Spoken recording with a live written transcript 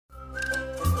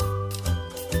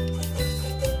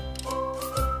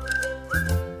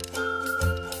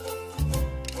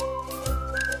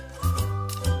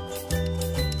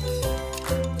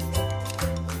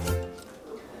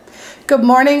Good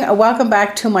morning, welcome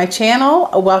back to my channel.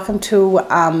 Welcome to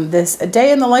this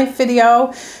day in the life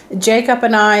video. Jacob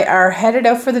and I are headed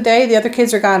out for the day. The other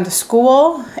kids are gone to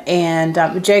school,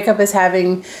 and Jacob is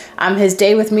having his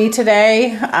day with me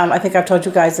today. I think I've told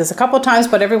you guys this a couple of times,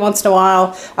 but every once in a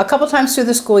while, a couple times through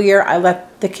the school year, I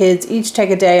let the kids each take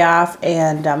a day off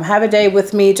and have a day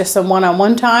with me, just some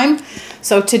one-on-one time.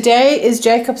 So today is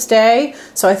Jacob's day,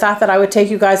 so I thought that I would take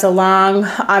you guys along.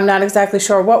 I'm not exactly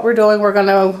sure what we're doing. We're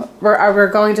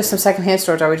going to some secondhand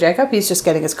stores, are we, Jacob? He's just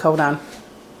getting his coat on.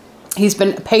 He's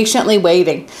been patiently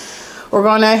waiting. We're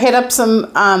going to hit up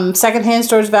some secondhand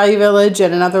stores, Value Village,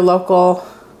 and another local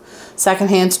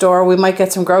secondhand store. We might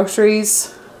get some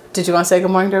groceries. Did you want to say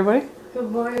good morning to everybody? Good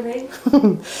morning.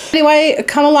 Anyway,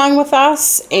 come along with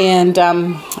us and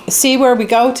see where we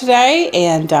go today,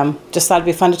 and just thought it'd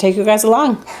be fun to take you guys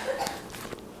along.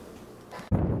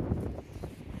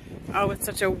 Oh, it's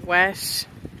such a wet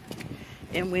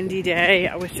and windy day.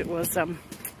 I wish it was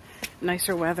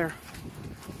nicer weather.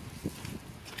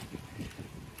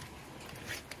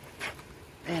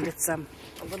 And it's a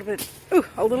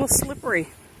little slippery.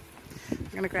 I'm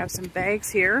gonna grab some bags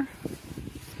here.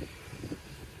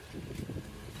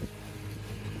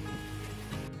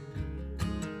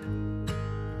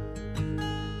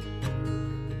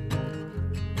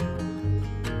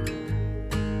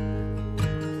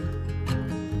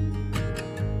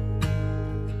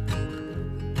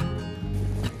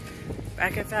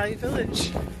 Back at Value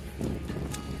Village.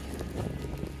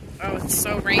 Oh, it's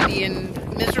so rainy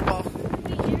and miserable.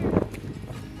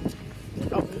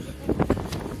 Oh,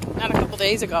 not a couple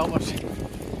days ago, but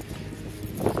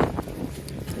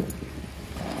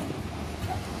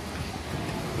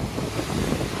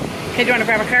hey, do you want to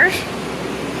grab a cart?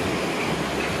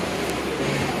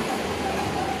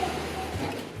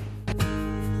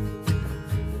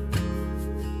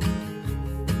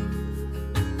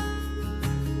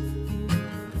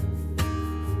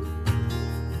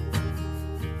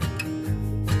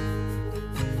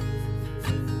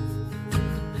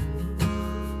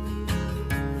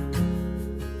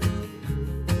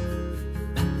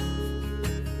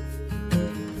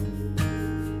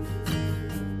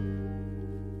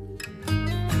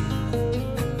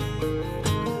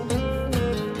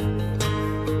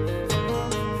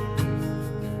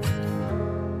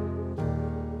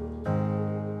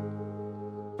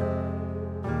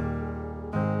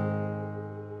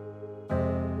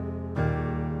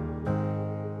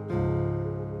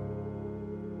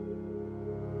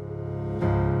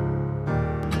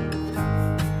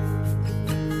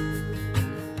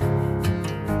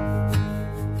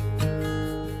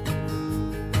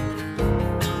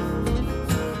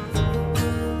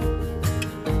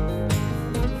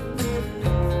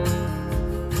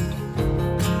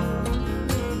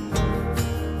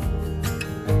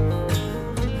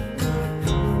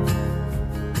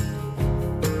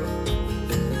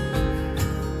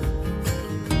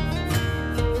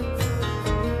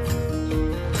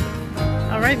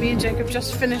 Alright, me and Jacob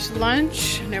just finished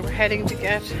lunch. Now we're heading to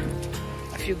get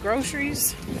a few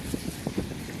groceries.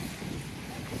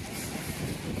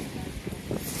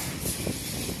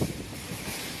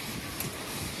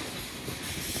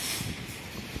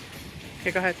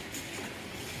 Okay, go ahead.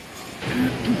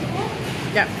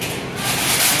 Yeah.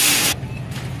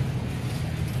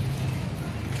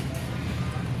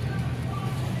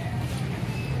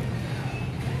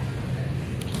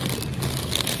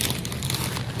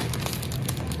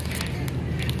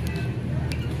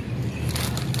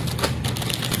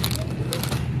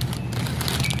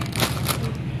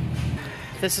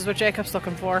 This is what Jacob's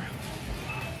looking for.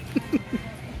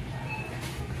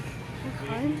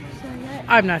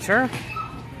 I'm not sure.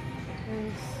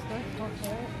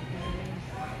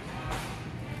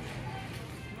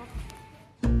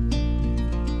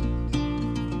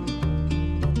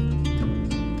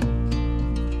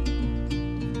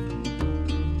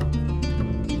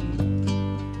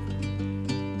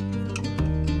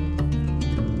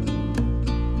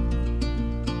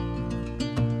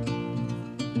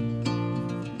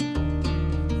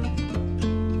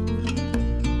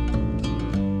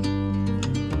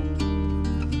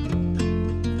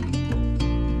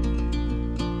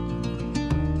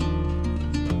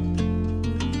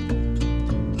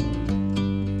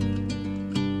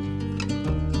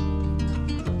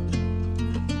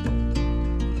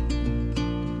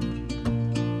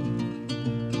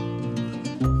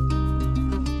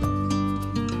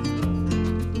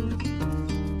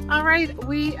 Alright,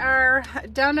 we are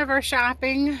done of our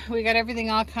shopping. We got everything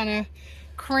all kind of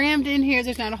crammed in here.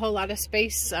 There's not a whole lot of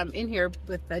space in here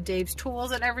with Dave's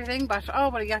tools and everything, but oh,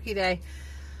 what a yucky day.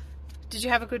 Did you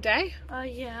have a good day?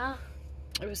 Yeah.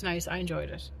 It was nice. I enjoyed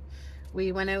it.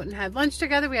 We went out and had lunch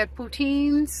together. We had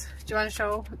poutines. Do you want to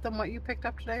show them what you picked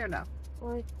up today or no?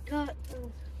 Well, I got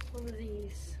one of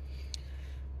these.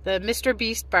 The Mr.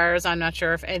 Beast bars. I'm not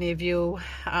sure if any of you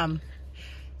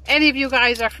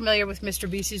guys are familiar with Mr.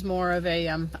 Beast. He's more of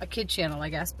a kid channel, I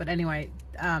guess. But anyway,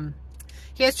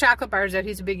 he has chocolate bars out.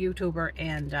 He's a big YouTuber,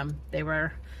 and they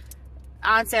were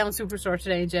on sale in Superstore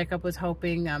today. And Jacob was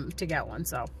hoping to get one,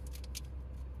 so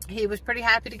he was pretty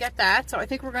happy to get that. So I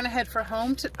think we're gonna head for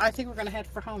home. I think we're gonna head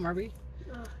for home. Are we?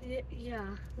 Yeah.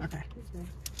 Okay.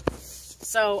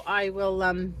 So I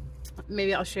will.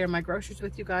 Maybe I'll share my groceries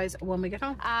with you guys when we get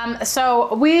home.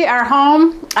 So we are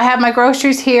home. I have my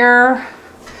groceries here.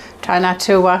 Try not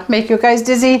to make you guys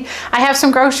dizzy. I have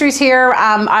some groceries here.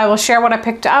 I will share what I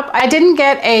picked up. I didn't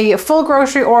get a full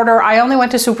grocery order. I only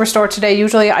went to Superstore today.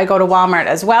 Usually I go to Walmart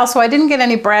as well. So I didn't get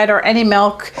any bread or any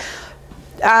milk.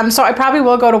 So I probably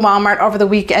will go to Walmart over the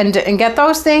weekend and get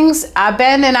those things.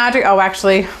 Ben and Audrey, oh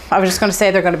actually, I was just going to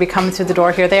say they're going to be coming through the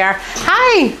door here. They are.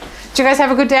 Hi! Did you guys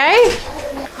have a good day?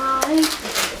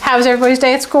 How was everybody's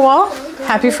day at school?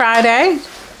 Happy Friday.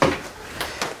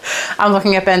 I'm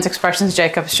looking at Ben's expressions.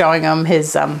 Jacob is showing him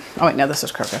his, oh wait, no, this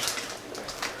is crooked.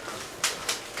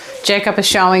 Jacob is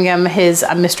showing him his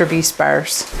Mr. Beast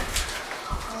bars.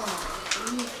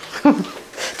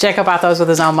 Jacob bought those with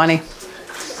his own money.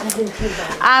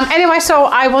 Anyway, so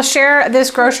I will share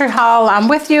this grocery haul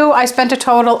with you. I spent a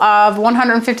total of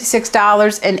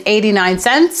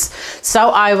 $156.89.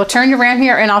 So I will turn you around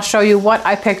here and I'll show you what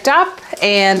I picked up.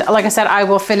 And like I said, I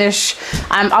will finish,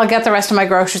 I'll get the rest of my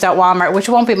groceries at Walmart, which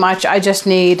won't be much. I just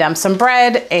need some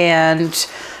bread and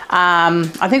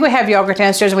I think we have yogurt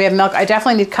downstairs and we have milk. I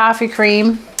definitely need coffee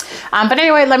cream. But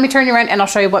anyway, let me turn you around and I'll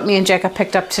show you what me and Jacob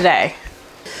picked up today.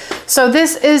 So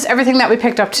this is everything that we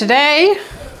picked up today.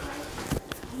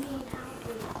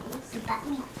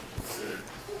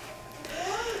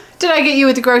 Did I get you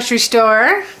at the grocery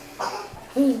store?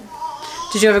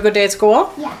 Did you have a good day at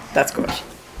school? Yeah. That's good.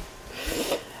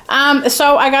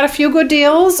 So I got a few good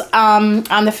deals on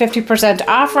the 50%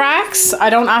 off racks.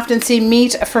 I don't often see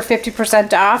meat for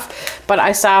 50% off, but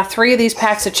I saw 3 of these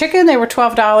packs of chicken. They were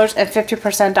 $12 and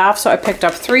 50% off, so I picked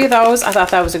up 3 of those. I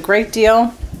thought that was a great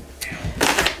deal.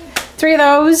 3 of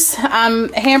those.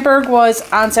 Hamburg was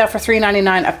on sale for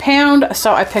 $3.99 a pound,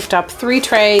 so I picked up 3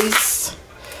 trays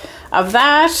of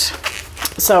that.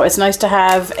 So it's nice to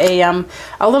have a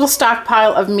little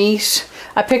stockpile of meat.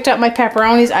 I picked up my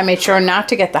pepperonis. I made sure not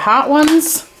to get the hot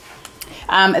ones.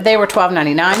 They were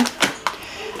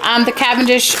 $12.99. The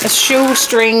Cavendish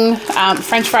shoestring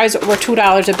French fries were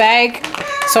 $2 a bag.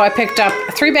 So I picked up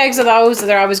 3 bags of those.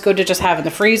 They're always good to just have in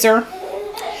the freezer.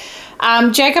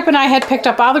 Jacob and I had picked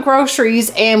up all the groceries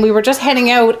and we were just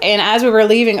heading out, and as we were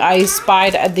leaving I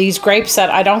spied these grapes that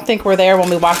I don't think were there when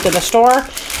we walked in the store,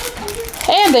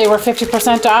 and they were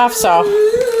 50% off. So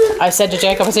I said to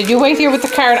Jacob, I said, you wait here with the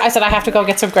cart. I said, I have to go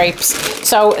get some grapes.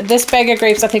 So this bag of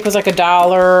grapes I think was like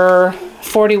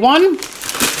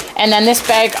 $1.41, and then this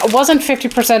bag wasn't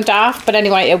 50% off, but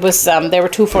anyway it was they were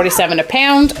 $2.47 a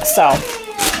pound. So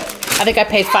I think I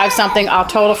paid 5 something all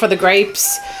total for the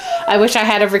grapes. I wish I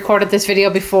had have recorded this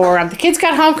video before the kids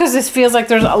got home, because this feels like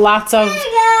there's lots of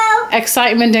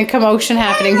excitement and commotion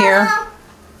happening here.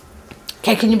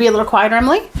 Okay, can you be a little quieter,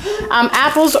 Emily?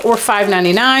 Apples were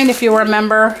 $5.99 if you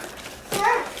remember.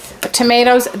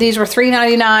 Tomatoes, these were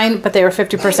 $3.99, but they were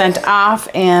 50% off,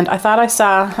 and I thought I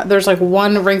saw there's like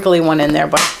one wrinkly one in there,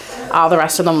 but all the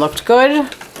rest of them looked good.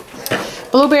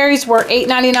 Blueberries were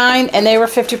 $8.99 and they were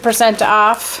 50%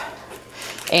 off.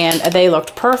 And they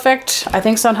looked perfect. I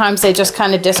think sometimes they just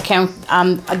kind of discount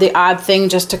the odd thing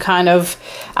just to kind of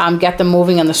get them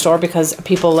moving in the store, because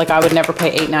people, like, I would never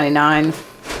pay $8.99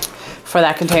 for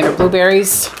that container of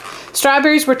blueberries.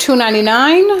 Strawberries were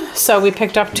 $2.99, so we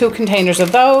picked up 2 containers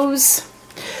of those.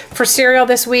 For cereal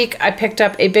this week, I picked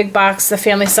up a big box, the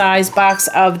family size box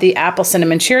of the Apple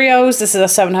Cinnamon Cheerios. This is a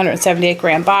 778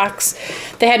 gram box.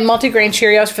 They had multigrain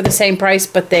Cheerios for the same price,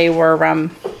 but they were,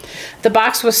 the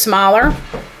box was smaller.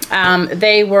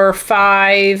 They were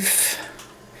I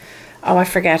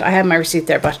forget, I have my receipt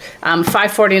there, but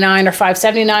 $5.49 or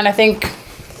 $5.79 I think.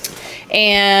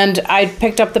 And I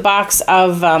picked up the box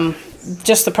of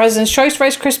just the President's Choice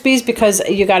Rice Krispies, because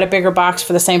you got a bigger box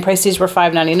for the same price. These were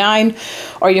 $5.99,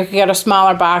 or you could get a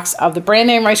smaller box of the brand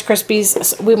name Rice Krispies.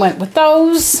 So we went with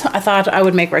those. I thought I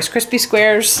would make Rice Krispie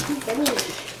squares.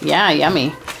 Yeah,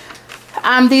 yummy.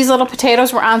 These little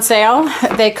potatoes were on sale.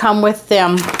 They come with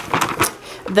the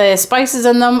spices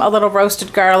in them, a little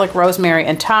roasted garlic, rosemary,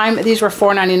 and thyme. These were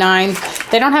 $4.99.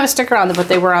 They don't have a sticker on them, but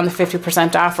they were on the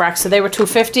 50% off rack, so they were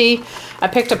 $2.50. I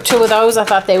picked up 2 of those. I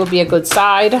thought they would be a good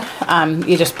side.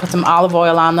 You just put some olive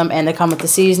oil on them, and they come with the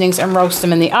seasonings, and roast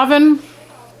them in the oven.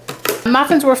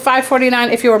 Muffins were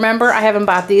 $5.49. If you remember, I haven't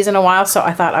bought these in a while, so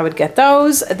I thought I would get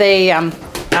those. They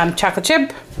chocolate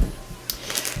chip.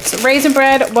 So raisin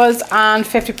bread was on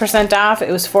 50% off.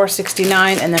 It was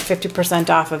 $4.69, and then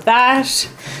 50% off of that.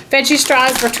 Veggie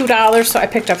straws were $2, so I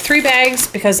picked up 3 bags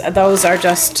because those are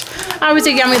just always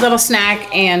a yummy little snack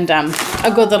and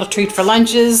a good little treat for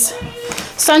lunches.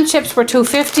 Sun chips were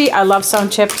 $2.50. I love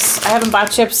Sun chips. I haven't bought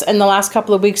chips in the last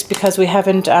couple of weeks because we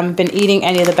haven't been eating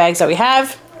any of the bags that we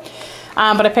have.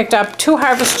 But I picked up 2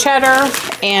 Harvest cheddar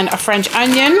and a French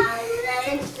onion.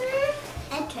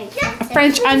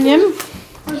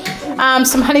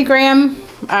 Some honey graham,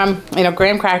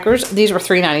 graham crackers. These were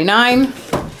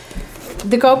 $3.99.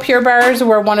 The Go Pure bars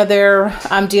were one of their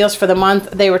deals for the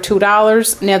month. They were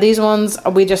 $2. Now these ones,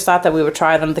 we just thought that we would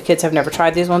try them. The kids have never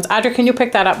tried these ones. Audrey, can you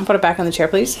pick that up and put it back in the chair,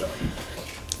 please?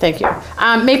 Thank you.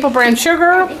 Maple brown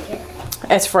sugar,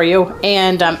 it's for you.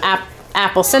 And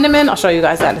apple cinnamon, I'll show you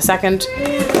guys that in a second.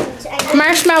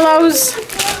 Marshmallows,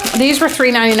 these were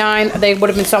 $3.99. They would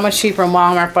have been so much cheaper in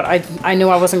Walmart, but I knew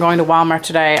I wasn't going to Walmart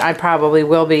today. I probably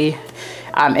will be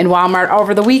in Walmart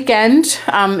over the weekend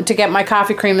to get my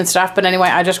coffee cream and stuff. But anyway,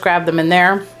 I just grabbed them in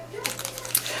there.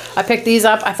 I picked these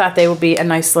up. I thought they would be a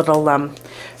nice little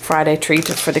Friday treat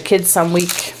for the kids some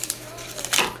week.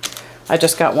 I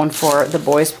just got one for the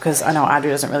boys because I know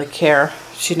Audrey doesn't really care.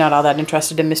 She's not all that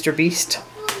interested in Mr. Beast.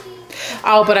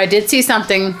 Oh, but I did see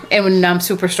something in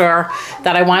Superstore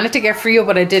that I wanted to get for you,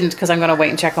 but I didn't because I'm going to wait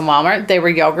and check on Walmart. They were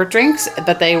yogurt drinks,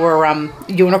 but they were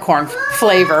unicorn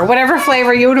flavor. Whatever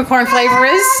flavor unicorn flavor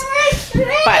is.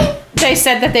 But they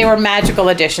said that they were magical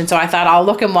edition, so I thought I'll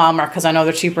look in Walmart because I know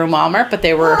they're cheaper in Walmart, but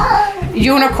they were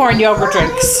unicorn yogurt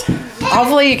drinks.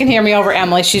 Hopefully you can hear me over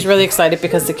Emily. She's really excited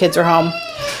because the kids are home.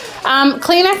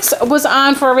 Kleenex was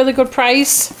on for a really good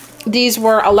price. These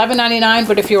were $11.99,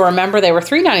 but if you remember, they were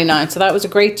 $3.99, so that was a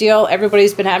great deal.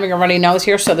 Everybody's been having a runny nose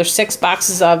here, so there's 6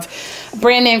 boxes of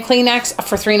brand name Kleenex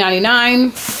for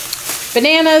 $3.99.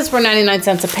 Bananas were 99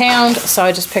 cents a pound, so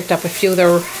I just picked up a few.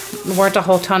 There weren't a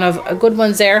whole ton of good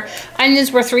ones there.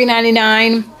 Onions were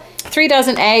 $3.99. 3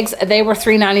 dozen eggs, they were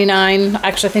 $3.99.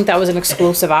 Actually, I think that was an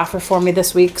exclusive offer for me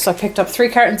this week, so I picked up 3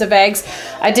 cartons of eggs.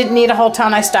 I didn't need a whole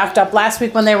ton. I stocked up last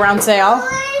week when they were on sale.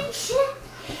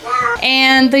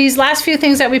 And these last few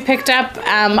things that we picked up,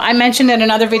 I mentioned in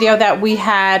another video that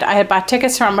I had bought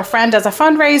tickets from a friend as a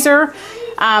fundraiser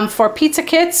for pizza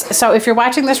kits. So if you're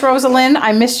watching this, Rosalind,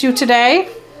 I missed you today.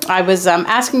 I was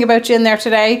asking about you in there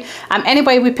today.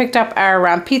 Anyway, we picked up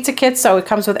our pizza kits, so it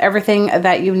comes with everything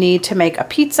that you need to make a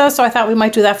pizza. So I thought we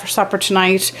might do that for supper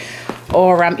tonight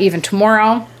or even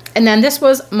tomorrow. And then this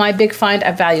was my big find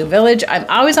at Value Village. I'm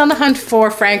always on the hunt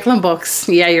for Franklin books.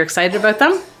 Yeah, you're excited about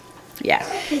them? Yeah.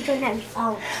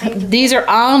 These are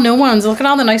all new ones. Look at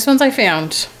all the nice ones I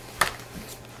found.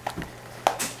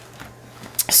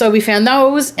 So we found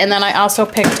those, and then I also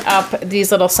picked up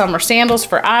these little summer sandals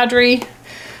for Audrey.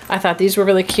 I thought these were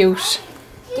really cute.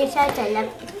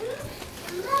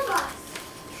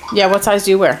 Yeah, what size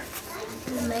do you wear?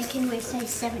 I can wear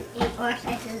size 7, 8, or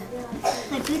size 11.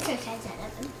 My boots are size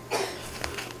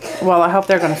 11. Well, I hope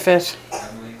they're going to fit.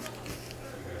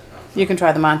 You can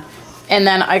try them on. And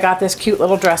then I got this cute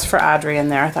little dress for Audrey in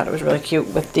there. I thought it was really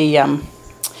cute with the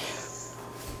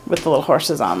little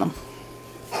horses on them.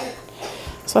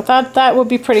 So I thought that would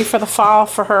be pretty for the fall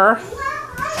for her.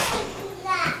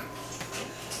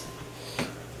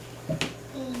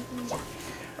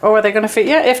 Or are they going to fit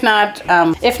you? If not,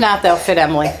 they'll fit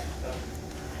Emily.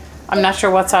 I'm not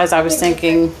sure what size I was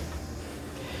thinking.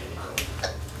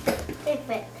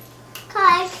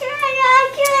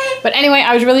 But anyway,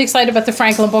 I was really excited about the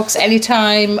Franklin books.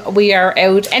 Anytime we are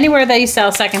out, anywhere they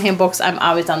sell secondhand books, I'm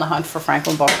always on the hunt for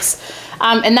Franklin books.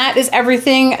 And that is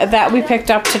everything that we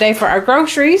picked up today for our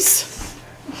groceries.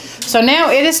 So now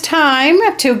it is time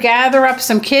to gather up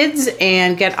some kids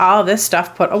and get all this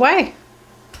stuff put away.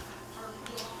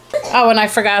 Oh, and I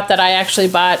forgot that I actually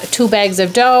bought 2 bags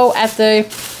of dough at the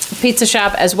pizza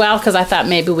shop as well, because I thought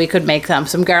maybe we could make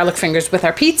some garlic fingers with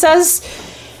our pizzas.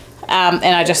 And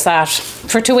I just thought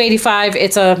for $2.85,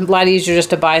 it's a lot easier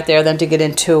just to buy it there than to get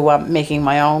into making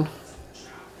my own.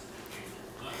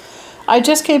 I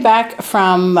just came back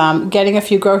from getting a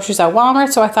few groceries at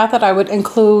Walmart, so I thought that I would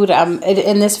include it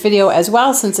in this video as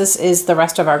well, since this is the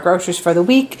rest of our groceries for the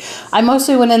week. I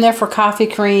mostly went in there for coffee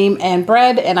cream and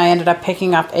bread, and I ended up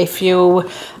picking up a few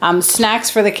snacks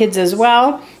for the kids as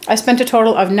well. I spent a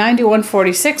total of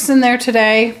 $91.46 in there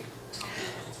today.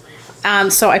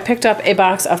 So I picked up a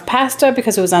box of pasta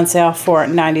because it was on sale for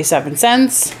 97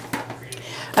 cents.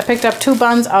 I picked up 2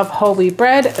 buns of whole wheat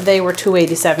bread. They were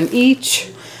 $2.87 each.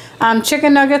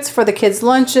 Chicken nuggets for the kids'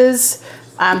 lunches.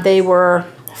 They were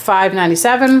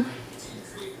 $5.97.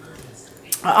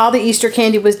 All the Easter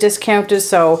candy was discounted,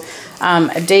 so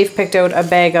Dave picked out a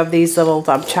bag of these little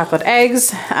chocolate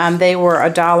eggs. They were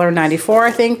 $1.94,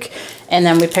 I think. And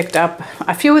then we picked up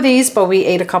a few of these, but we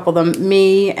ate a couple of them.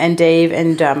 Me and Dave,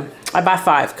 and I bought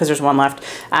 5 because there's 1 left.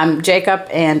 Jacob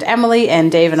and Emily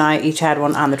and Dave and I each had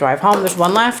one on the drive home. There's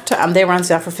 1 left. They were on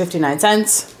sale for 59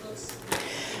 cents.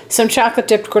 Some chocolate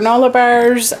dipped granola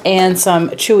bars and some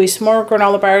chewy s'more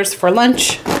granola bars for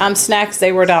lunch. Snacks,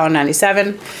 they were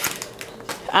 $1.97.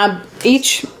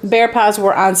 Each Bear Paws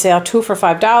were on sale 2 for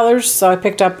 $5. So I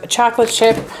picked up a chocolate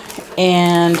chip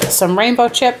and some rainbow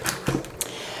chip.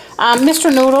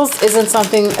 Mr. Noodles isn't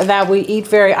something that we eat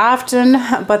very often,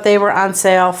 but they were on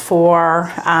sale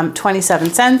for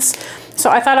 27 cents. So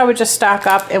I thought I would just stock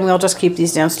up and we'll just keep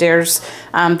these downstairs.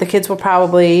 The kids will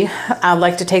probably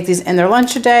like to take these in their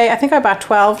lunch a day. I think I bought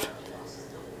 12.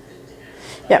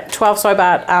 Yep, 12. So I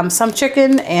bought some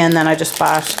chicken, and then I just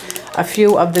bought a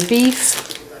few of the beef.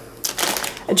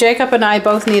 Jacob and I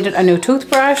both needed a new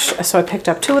toothbrush, so I picked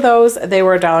up 2 of those. They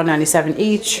were $1.97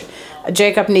 each.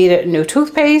 Jacob needed new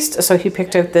toothpaste, so he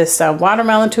picked up this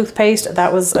watermelon toothpaste.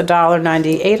 That was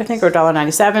 $1.98, I think, or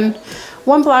 $1.97.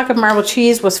 1 block of marble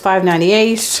cheese was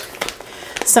 $5.98.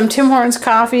 Some Tim Hortons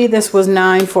coffee. This was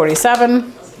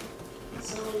 $9.47.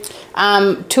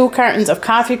 2 cartons of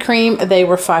coffee cream. They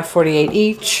were $5.48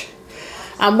 each.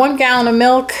 1 gallon of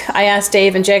milk. I asked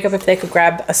Dave and Jacob if they could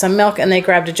grab some milk, and they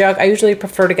grabbed a jug. I usually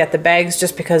prefer to get the bags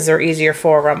just because they're easier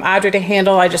for Audrey to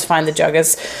handle. I just find the jug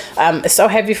is so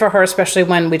heavy for her, especially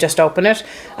when we just open it.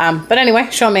 But anyway,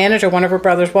 she'll manage, or one of her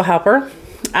brothers will help her.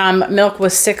 Milk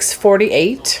was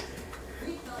 $6.48.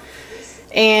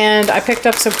 And I picked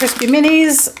up some crispy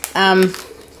minis.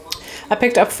 I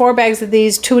picked up 4 bags of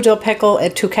these, 2 dill pickle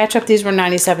and 2 ketchup. These were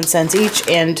 97 cents each,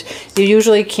 and you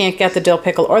usually can't get the dill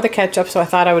pickle or the ketchup, so I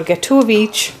thought I would get 2 of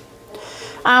each.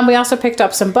 We also picked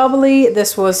up some bubbly.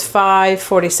 This was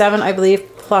 $5.47, I believe,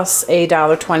 plus a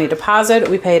 $1.20 deposit.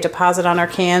 We pay a deposit on our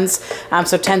cans,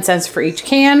 so 10 cents for each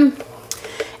can.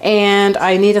 And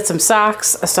I needed some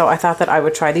socks, so I thought that I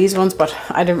would try these ones, but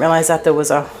I didn't realize that there was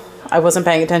I wasn't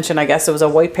paying attention. I guess there was a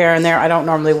white pair in there. I don't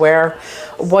normally wear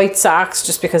white socks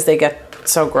just because they get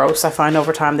so gross. I find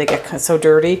over time they get so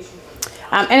dirty.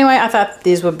 Anyway, I thought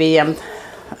these would be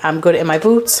good in my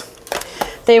boots.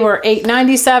 They were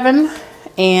 $8.97,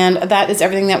 and that is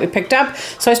everything that we picked up.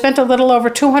 So I spent a little over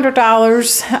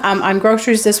 $200 on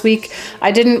groceries this week.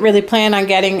 I didn't really plan on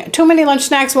getting too many lunch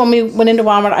snacks when we went into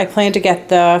Walmart. I planned to get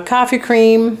the coffee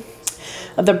cream,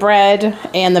 the bread,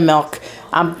 and the milk.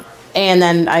 And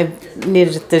then I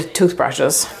needed the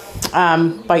toothbrushes.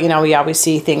 But, you know, we always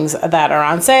see things that are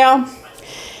on sale.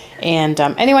 And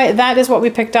anyway, that is what we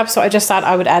picked up. So I just thought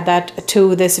I would add that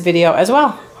to this video as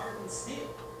well.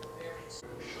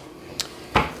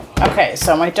 Okay,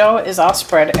 so my dough is all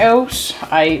spread out.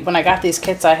 When I got these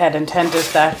kits, I had intended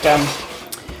that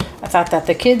I thought that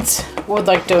the kids would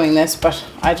like doing this, but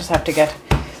I just have to get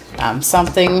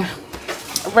something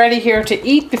ready here to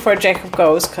eat before Jacob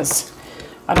goes, because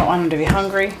I don't want him to be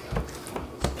hungry.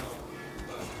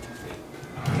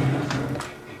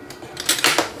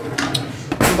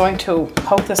 I'm going to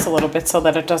poke this a little bit so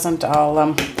that it doesn't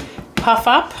all puff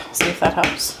up. See if that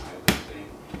helps.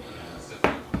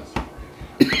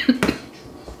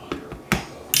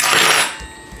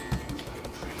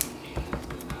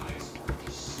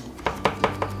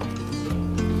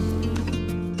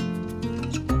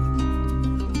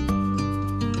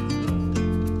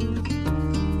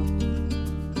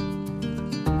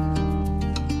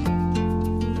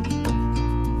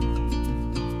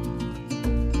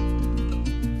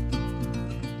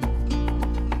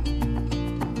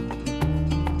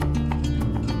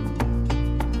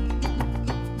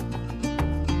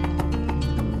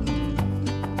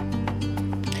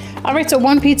 Alright, so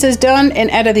 1 pizza is done and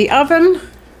out of the oven.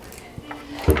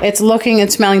 It's looking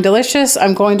and smelling delicious.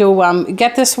 I'm going to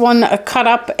get this one cut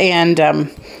up, and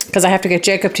because I have to get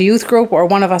Jacob to youth group, or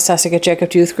one of us has to get Jacob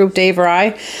to youth group, Dave or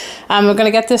I. We're going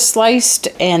to get this sliced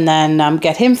and then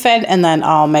get him fed, and then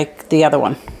I'll make the other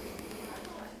one.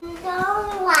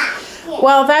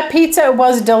 Well, that pizza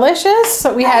was delicious.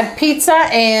 So we had pizza,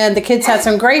 and the kids had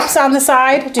some grapes on the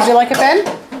side. Did you like it,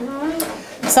 Ben?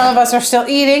 Some of us are still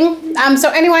eating. So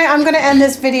anyway, I'm going to end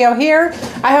this video here.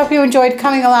 I hope you enjoyed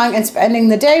coming along and spending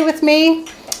the day with me.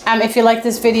 If you like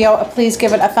this video, please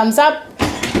give it a thumbs up.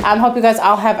 Hope you guys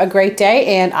all have a great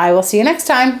day, and I will see you next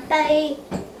time. Bye.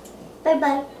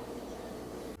 Bye-bye.